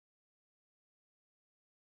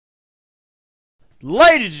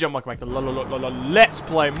Ladies and gentlemen, welcome back to Let's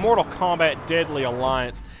Play Mortal Kombat Deadly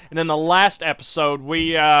Alliance. And in the last episode,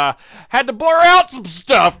 we had to blur out some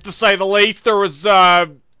stuff, to say the least. There was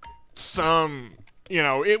some, you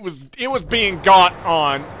know, it was being got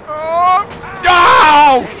on. Oh!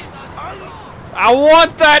 I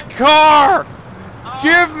want that car!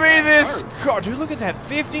 Give me this car! Dude, look at that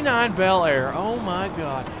 59 Bel Air. Oh my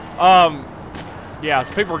god. Yeah,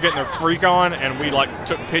 so people were getting their freak on, and we like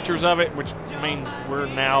took pictures of it, which means we're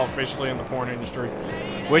now officially in the porn industry,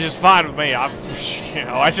 which is fine with me. You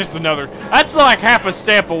know, that's just another. That's like half a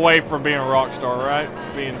step away from being a rock star, right?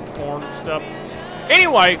 Being porn and stuff.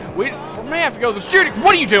 Anyway, we may have to go to the shooting.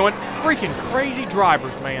 What are you doing? Freaking crazy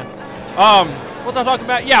drivers, man. What's I talking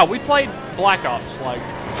about? Yeah, we played Black Ops like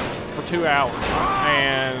for 2 hours,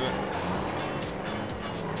 and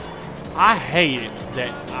I hate it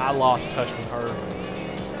that I lost touch with her.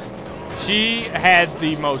 She had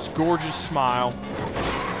the most gorgeous smile.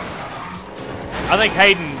 I think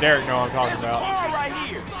Hayden and Derek know what I'm talking about.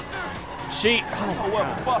 She, oh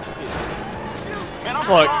my God.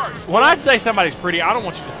 Look, when I say somebody's pretty, I don't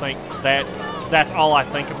want you to think that that's all I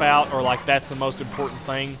think about, or like that's the most important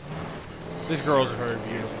thing. This girl is very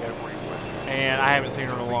beautiful, and I haven't seen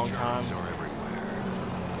her in a long time.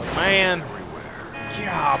 But man,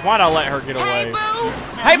 God, why'd I let her get away? Hey, boo!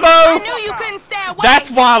 Hey, boo! I knew you couldn't stay away. That's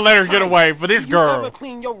why I let her get away, for this girl. You never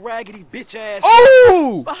clean your raggedy bitch ass.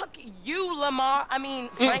 Oh! Fuck you, Lamar. I mean,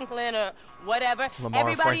 Franklin or whatever. Lamar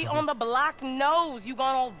Everybody Franklin. on the block knows you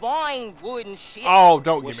gone on Vinewood and shit. Oh,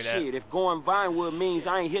 don't Well, give me that. shit, if going Vinewood means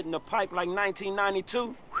I ain't hitting the pipe like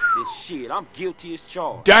 1992, then shit, I'm guilty as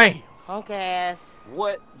charged. Damn. Punk ass.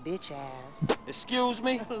 What? Bitch ass. Excuse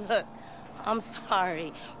me? Look, I'm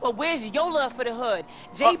sorry. Well, where's your love for the hood?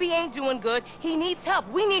 JB ain't doing good. He needs help.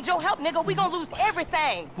 We need your help, nigga. We gonna lose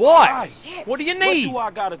everything. What? Right. Shit. What do you What need? do I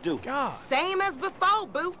gotta do? God. Same as before,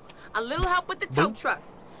 boo. A little help with the tow Boo. truck.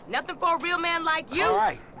 Nothing for a real man like you. All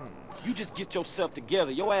right. You just get yourself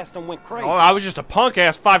together. Your ass done went crazy. Oh, I was just a punk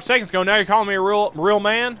ass 5 seconds ago. Now you're calling me a real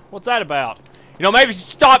man? What's that about? You know, maybe if you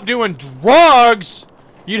stop doing drugs,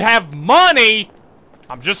 you'd have money.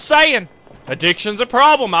 I'm just saying. Addiction's a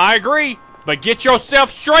problem. I agree. But get yourself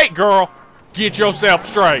straight, girl. Get yourself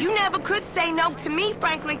straight. You never could say no to me,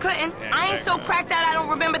 Franklin couldn't. I ain't so cracked out I don't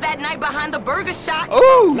remember that night behind the burger shop.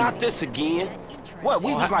 Ooh. Not this again. What,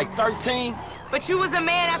 we was like 13? But you was a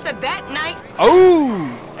man after that night. Ooh.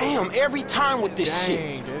 Damn, every time with this Dang,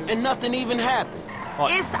 shit. dude. And nothing even happened.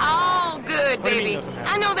 What? It's all good, What do you mean baby. nothing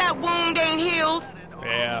happened? I know that wound ain't healed.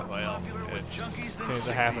 Yeah, well, it tends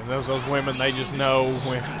to happen. Those women, they just know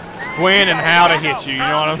when and how to hit you. You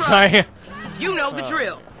know what I'm saying? You know the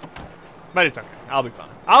drill. But it's okay. I'll be fine.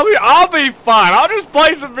 I'll be fine. I'll just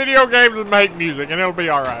play some video games and make music, and it'll be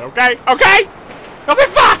all right. Okay? Okay? I'll be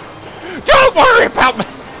fine. Don't worry about me.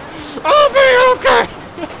 I'll be okay.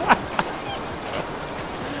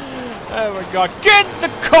 Oh my God! Get the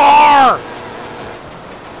car.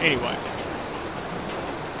 Anyway.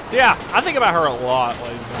 So yeah, I think about her a lot,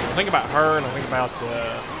 ladies and gentlemen. I think about her, and I think about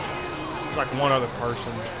there's like one other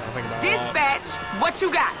person I think about a lot. Dispatch, what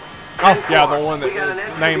you got? Oh, yeah, the one that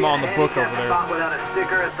is name on the book over there. Without a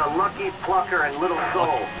sticker, it's the Lucky Plucker and Little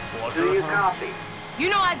Soul. Do you copy? You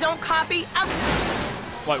know I don't copy.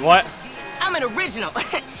 Wait, what? I'm an original.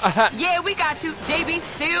 Yeah, we got you. JB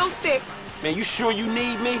still sick. Man, you sure you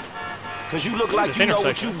need me? Cause you look like This you know what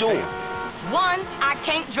intersection you is doing. One, I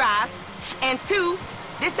can't drive. And two,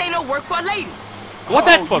 this ain't no work for a lady. What's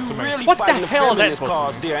that Oh, supposed you to mean? really What the fighting hell is that feminist supposed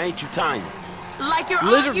cause to mean? there, ain't you, Tiny? Like your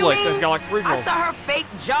Lizard aunt, you Blake, mean? that's got like 3 I girls. saw her fake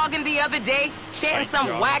jogging the other day, chanting Fake some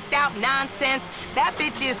jogging. whacked out nonsense. That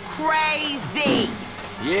bitch is crazy.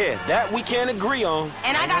 Yeah, that we can't agree on.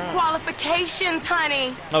 And I got qualifications,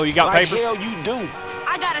 honey. Oh, you got Like papers? hell you do.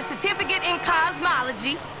 I got a certificate in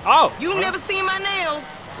cosmology. Oh. You never seen my nails.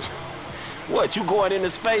 What, you going into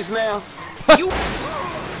space now? You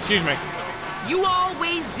Excuse me. you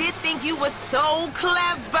always did think you was so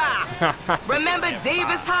clever. Remember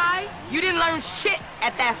Davis High? You didn't learn shit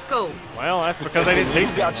at that school. Well, that's because they didn't teach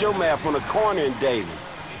You me. got your math from the corner in Davis.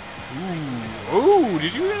 Ooh,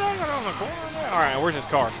 did you hear that on the corner there? All right, where's his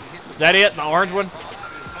car? Is that it? The orange one?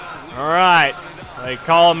 All right. They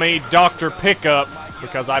call me Dr. Pickup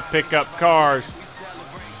because I pick up cars.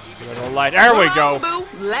 Little light. There we go. Come on, boo.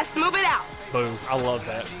 Let's move it out. Boo. I love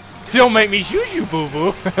that. Don't make me shoot you, boo-boo.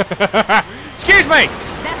 Excuse me.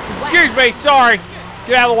 That's whack. Excuse me. Sorry.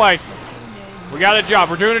 Get out of the way. We got a job.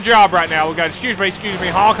 We're doing a job right now. We got, excuse me,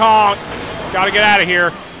 honk, honk. Got to get out of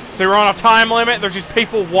here. So we're on a time limit. There's just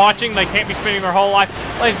people watching. They can't be spending their whole life.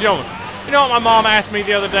 Ladies and gentlemen, you know what my mom asked me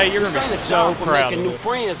the other day? You're going to be This ain't a so job for proud making of new this.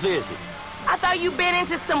 friends, is it? I thought you been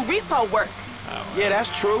into some repo work. Yeah, that's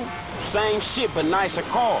true. Same shit, but nicer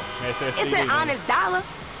cars. It's an honest dollar,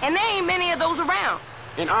 and there ain't many of those around.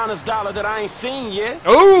 An honest dollar that I ain't seen yet.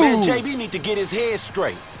 Ooh! Man, JB need to get his head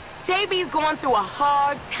straight. JB's going through a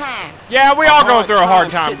hard time. Yeah, we all going through a hard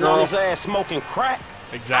time, sitting on girl. his ass smoking crack.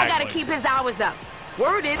 Exactly. I gotta keep his hours up.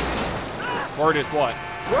 Word is what?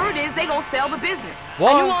 Word is they gonna sell the business.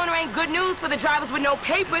 What? A new owner ain't good news for the drivers with no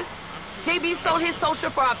papers. JB sold his social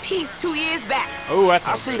for a piece 2 years back. Oh, that's.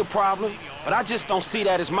 I see the problem, but I just don't see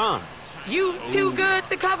that as mine. You too good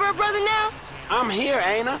to cover a brother now? I'm here,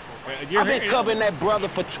 ain't I? I've been covering that brother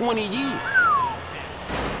for 20 years.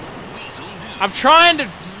 I'm trying to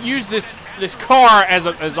use this car as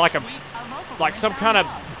like some kind of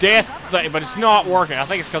death thing, but it's not working. I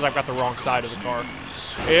think it's because I've got the wrong side of the car.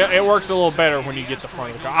 It works a little better when you get the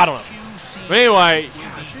front of the car. I don't know. But anyway,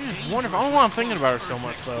 yeah, it's just wonderful. I don't know why I'm thinking about her so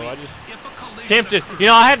much, though. I just tempted. You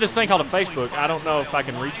know, I have this thing called a Facebook. I don't know if I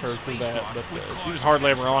can reach her through that, but she was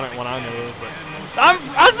hardly ever on it when I knew her. But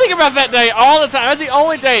I think about that day all the time. That's the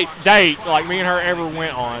only date like me and her ever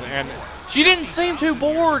went on, and she didn't seem too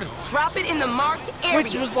bored. Drop it in the marked area.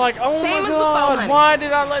 Which was like, oh Same my as God, before, why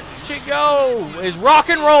did I let this chick go? Is rock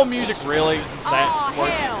and roll music really that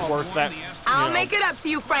hell. worth that? I'll make it up to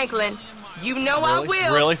you, Franklin. You know I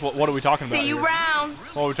will. Really? What are we talking about See you here? round.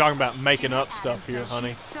 What are we talking about? Making up stuff here,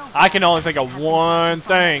 honey. I can only think of one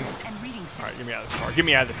thing. All right, get me out of this car. Get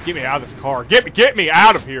me out of this. Get me out of this car. Get me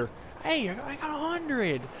out of here. Hey, I got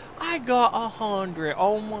 100. I got 100.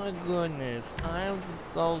 Oh my goodness. I'm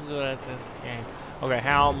just so good at this game. Okay,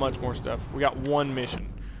 how much more stuff? We got one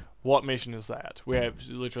mission. What mission is that? We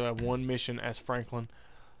literally have one mission as Franklin.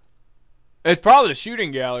 It's probably the shooting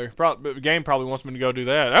gallery. The game probably wants me to go do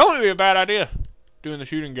that. That wouldn't be a bad idea, doing the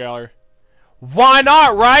shooting gallery. Why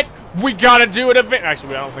not, right? We gotta do it eventually.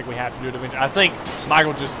 Actually, I don't think we have to do it eventually. I think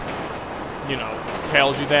Michael just, you know,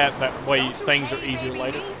 tells you that way things are easier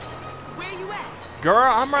later. Where you at?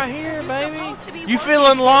 Girl, I'm right here, baby. You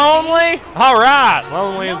feeling lonely? All right,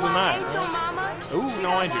 lonely as the night. Ain't your mama? Ooh,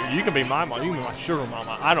 no, ain't you? You can be my mama. You can be my sugar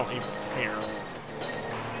mama. I don't even care.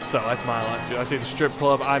 So that's my life, too. I see the strip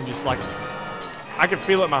club. I'm just like, I can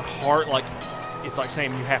feel it in my heart. Like, it's like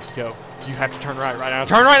saying you have to go. You have to turn right now.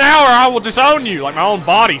 Turn right now or I will disown you. Like my own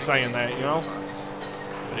body saying that, you know?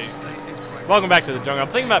 But anyway, welcome back to the jungle. I'm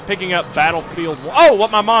thinking about picking up Battlefield 1. Oh,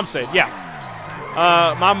 what my mom said. Yeah.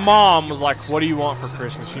 My mom was like, what do you want for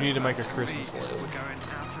Christmas? You need to make a Christmas list.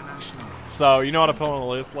 So, you know what I put on the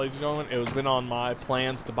list, ladies and gentlemen? It was been on my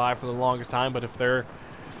plans to buy for the longest time, but if they're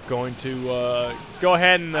going to go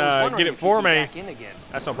ahead and get it for me,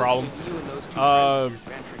 that's no problem.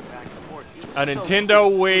 A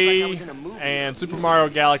Nintendo Wii and Super Mario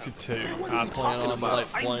Galaxy 2. I plan on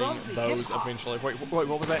let's playing those eventually. Wait, what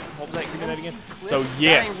was that? What was that? Give me that again. So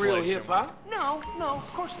yes. That ain't real hip hop. No,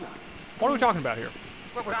 of course not. What are we talking about here?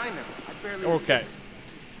 What would I know? I barely. Okay.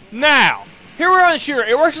 Now, here we're on the shooter.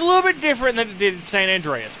 It works a little bit different than it did in San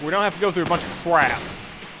Andreas. We don't have to go through a bunch of crap.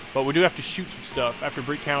 But we do have to shoot some stuff after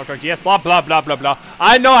breach counter-attacks. Yes, blah, blah, blah, blah, blah.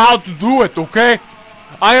 I know how to do it, okay?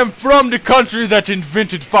 I am from the country that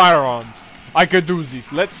invented firearms. I can do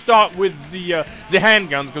this. Let's start with the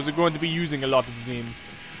handguns, because we're going to be using a lot of them.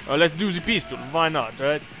 Let's do the pistol. Why not,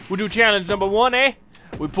 right? We do challenge number 1, eh?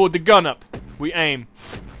 We pull the gun up. We aim.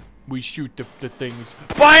 We shoot the things.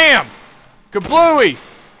 Bam! Kablooey!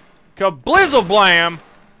 Kablizzle blam!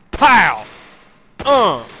 Pow!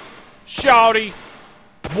 Shawty.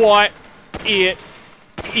 What it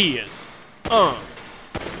is.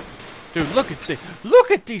 Dude,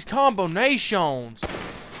 look at these combinations.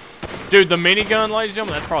 Dude, the minigun, ladies and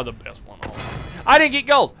gentlemen, that's probably the best one. I didn't get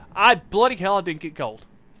gold. Bloody hell, I didn't get gold.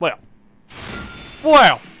 Well.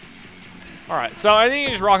 Alright, so I think you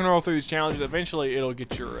just rock and roll through these challenges. Eventually, it'll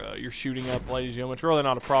get your shooting up, ladies and gentlemen. It's really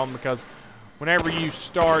not a problem because whenever you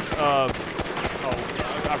start, I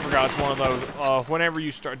forgot it's one of those. Whenever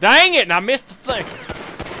you start, dang it, and I missed the thing.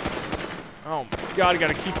 Oh my God, I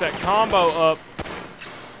gotta keep that combo up.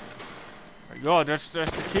 My God, that's the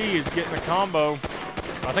key is getting the combo.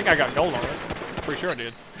 I think I got gold on this. Pretty sure I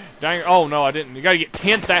did. Dang, oh no, I didn't. You gotta get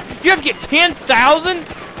 10,000. You have to get 10,000?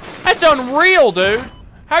 That's unreal, dude.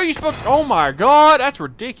 How are you supposed to? Oh my God, that's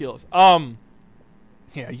ridiculous. Yeah,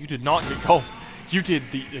 you did not get gold. You did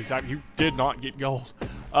you did not get gold.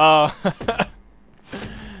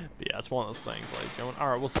 Yeah, it's one of those things, ladies and gentlemen. All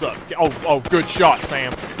right, what's up? Oh, good shot,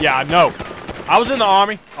 Sam. Yeah, I know. I was in the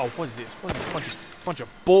army. Oh, what is this? What is this? Bunch of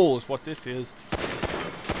bull is what this is.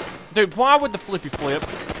 Dude, why would the flippy flip?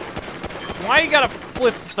 Why you gotta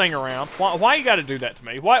flip the thing around? Why you gotta do that to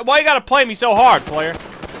me? Why you gotta play me so hard, player?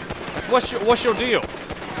 What's your deal?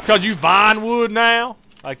 Because you Vinewood now?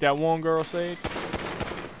 Like that one girl said?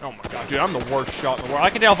 Oh my god, dude, I'm the worst shot in the world. I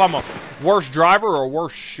can tell if I'm a worse driver or a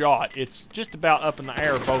worse shot. It's just about up in the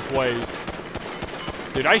air both ways.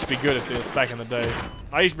 Dude, I used to be good at this back in the day.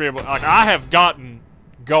 I used to be able, like, I have gotten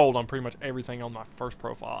gold on pretty much everything on my first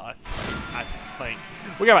profile, I think.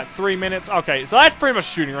 We got about 3 minutes. Okay, so that's pretty much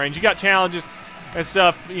shooting range. You got challenges and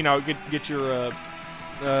stuff, you know, get your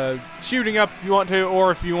shooting up if you want to,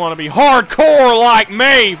 or if you want to be hardcore like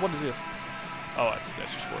me. What is this? Oh, that's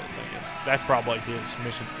just where the thing is. That's probably his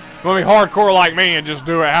mission. You want to be hardcore like me and just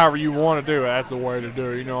do it however you want to do it. That's the way to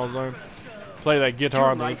do it, you know what I'm saying? Play that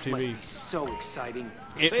guitar on the life must MTV. be so exciting.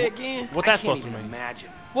 Say again? What's that supposed to mean? Imagine.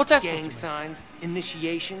 What's that Gang supposed to mean? signs,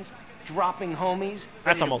 initiations, dropping homies. That's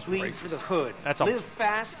ready to almost bleed racist. for the hood. That's Live almost-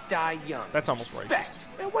 fast, die young. That's almost Respect.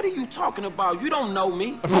 racist. Man, what are you talking about? You don't know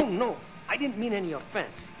me. Oh no, I didn't mean any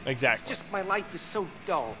offense. Exactly. It's just my life is so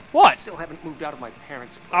dull. What? I still haven't moved out of my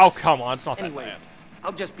parents' place. Oh, come on. It's not that Anyway, bad.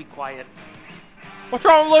 I'll just be quiet. What's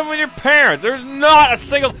wrong with living with your parents? There's not a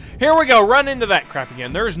single... Here we go. Run into that crap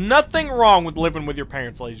again. There's nothing wrong with living with your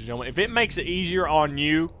parents, ladies and gentlemen. If it makes it easier on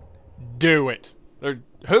you, do it.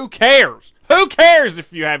 Who cares? Who cares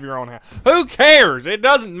if you have your own house? Who cares? It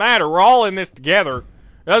doesn't matter. We're all in this together.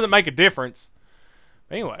 It doesn't make a difference.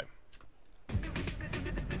 Anyway.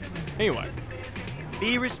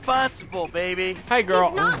 Be responsible, baby. Hey, girl.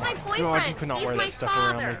 He's not Oh my God, boyfriend. you could not He's wear my that stuff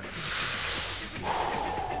around me.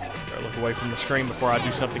 Better look away from the screen before I do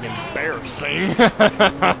something embarrassing.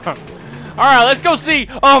 Alright, let's go see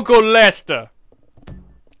Uncle Lester.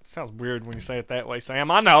 Sounds weird when you say it that way, Sam.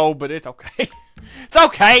 I know, but it's okay. It's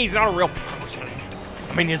okay, he's not a real person.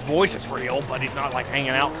 I mean, his voice is real, but he's not like hanging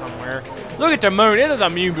out somewhere. Look at the moon. Isn't the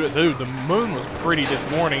moon, but dude, the moon was pretty this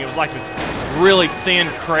morning. It was like this really thin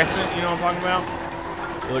crescent, you know what I'm talking about?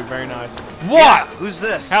 It looked very nice. What? Yeah, who's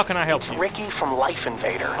this? How can I help It's you? Ricky from Life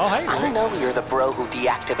Invader. Oh, hey, I Rick. know you're the bro who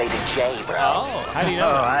deactivated Jay, bro. Oh, how do you know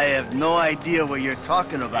Oh, that? I have no idea what you're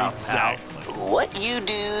talking about, pal. Exactly. What you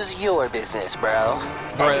do's your business, bro.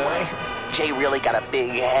 Bro. Anyway, Jay really got a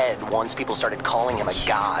big head once people started calling him a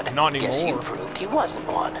god. Not Guess you anymore. proved he wasn't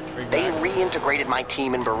one. They Exactly. reintegrated my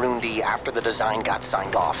team in Burundi after the design got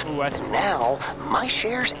signed off. Ooh, that's- And now, my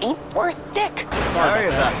shares ain't worth dick. Sorry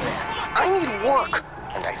about that. I need work.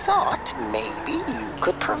 And I thought maybe you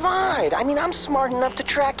could provide. I mean, I'm smart enough to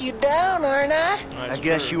track you down, aren't I? I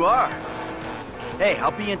guess you are. Hey,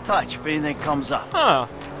 I'll be in touch if anything comes up. Huh.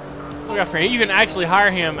 Look out for him. You can actually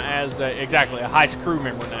hire him as exactly a heist crew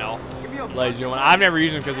member now, ladies and gentlemen. I've never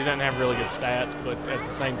used him because he doesn't have really good stats, but at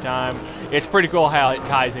the same time, it's pretty cool how it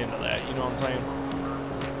ties into that. You know what I'm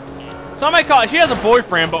saying? So I may call. She has a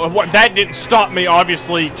boyfriend, but what that didn't stop me.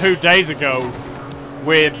 Obviously, 2 days ago,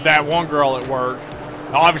 with that one girl at work.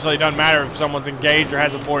 Obviously, it doesn't matter if someone's engaged or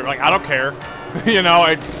has a boyfriend. Like, I don't care. You know,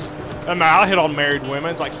 it's. I mean, I'll hit on married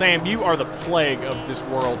women. It's like, Sam, you are the plague of this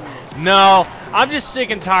world. No, I'm just sick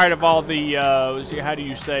and tired of all the, how do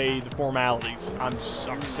you say, the formalities. I'm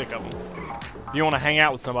sick of them. You want to hang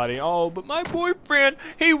out with somebody, oh, but my boyfriend,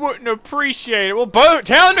 he wouldn't appreciate it. Well,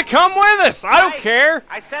 tell him to come with us. I don't care.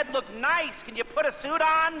 I said look nice. Can you put a suit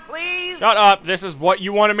on, please? Shut up. This is what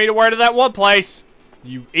you wanted me to wear to that one place.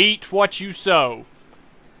 You eat what you sow.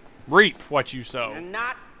 Reap what you sow. You're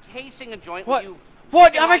not casing a joint What? with you.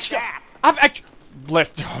 What? Like that.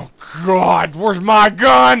 Oh God, where's my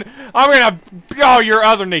gun? I'm gonna, oh, your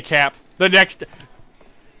other kneecap. The next.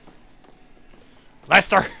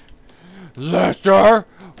 Lester,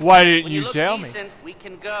 why didn't When you look tell me? decent, we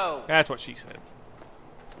can go. That's what she said.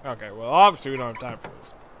 Okay, well, obviously we don't have time for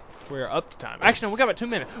this. We're up to time. Actually, no, we got about 2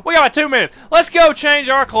 minutes. We got about 2 minutes. Let's go change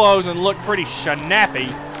our clothes and look pretty schnappy.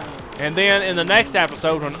 And then in the next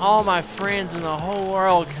episode, when all my friends in the whole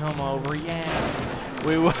world come over, yeah,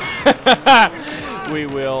 we will we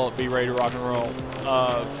will be ready to rock and roll.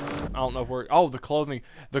 I don't know where. Oh, the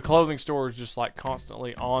clothing store is just like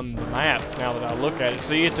constantly on the map. Now that I look at it,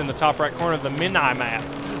 see, it's in the top right corner of the mini map.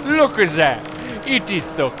 Look at that! It is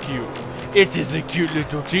so cute. It is a cute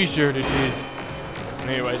little T-shirt. It is.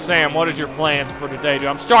 Anyway, Sam, what is your plans for today, dude?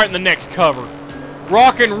 I'm starting the next cover.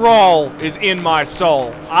 Rock and roll is in my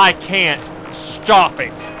soul. I can't stop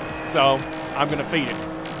it. So, I'm going to feed it.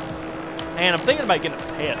 And I'm thinking about getting a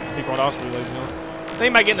pet. I think what else we lose, you know? Thinking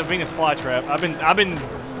about getting a Venus flytrap. I've been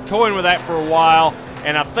toying with that for a while,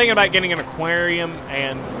 and I'm thinking about getting an aquarium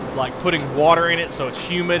and like putting water in it so it's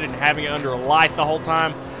humid and having it under a light the whole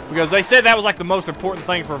time. Because they said that was like the most important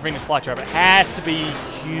thing for a Venus flytrap. It has to be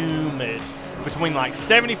humid, between like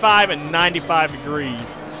 75 and 95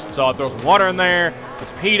 degrees. So I'll throw some water in there, put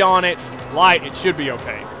some heat on it, light, it should be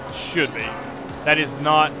okay. It should be. That is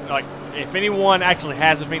not, like, if anyone actually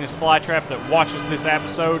has a Venus flytrap that watches this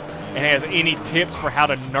episode and has any tips for how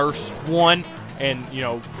to nurse one and, you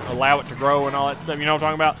know, allow it to grow and all that stuff. You know what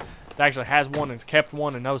I'm talking about? That actually has one and has kept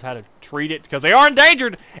one and knows how to treat it because they are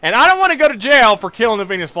endangered, and I don't want to go to jail for killing the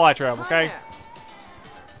Venus flytrap, okay?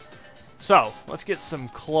 So, let's get some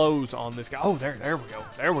clothes on this guy. Oh, there we go.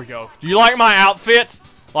 There we go. Do you like my outfit?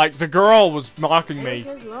 Like, the girl was mocking me.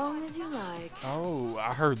 As long as you like. Oh,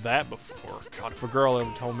 I heard that before. God, if a girl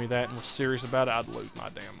ever told me that and was serious about it, I'd lose my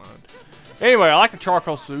damn mind. Anyway, I like the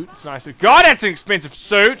charcoal suit. It's a nice suit. God, that's an expensive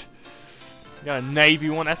suit! Got a navy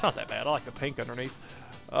one. That's not that bad. I like the pink underneath.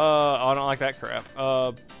 I don't like that crap.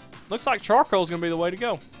 Looks like charcoal's gonna be the way to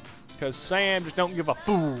go. Because Sam just don't give a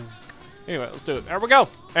fool. Anyway, let's do it. There we go.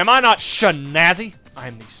 Am I not Shanazzy? I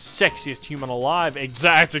am the sexiest human alive.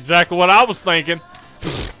 That's exactly what I was thinking.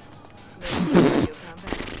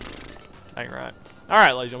 Ain't right.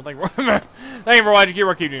 Alright, ladies and gentlemen, thank you for watching.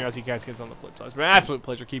 Keep doing us. You guys get on the flip side. It's been an absolute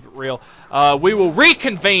pleasure. Keep it real. We will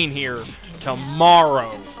reconvene here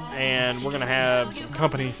tomorrow, and we're going to have some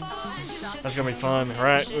company. That's going to be fun,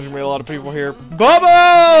 right? There's going to be a lot of people here.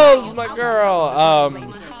 Bubbles, my girl.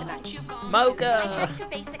 Mocha.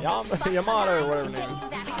 Yamato, whatever her name is.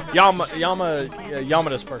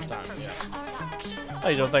 Yamada's first time. Yeah.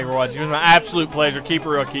 Ladies and gentlemen, thank you for watching. It was my absolute pleasure. Keep it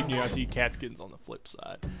real. Keep you. I see you cats getting on the flip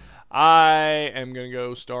side. I am going to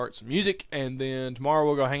go start some music, and then tomorrow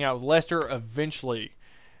we'll go hang out with Lester. Eventually,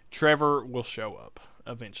 Trevor will show up.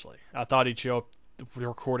 Eventually. I thought he'd show up the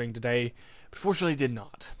recording today, but fortunately he did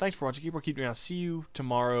not. Thanks for watching. Keep doing. I'll see you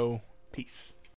tomorrow. Peace.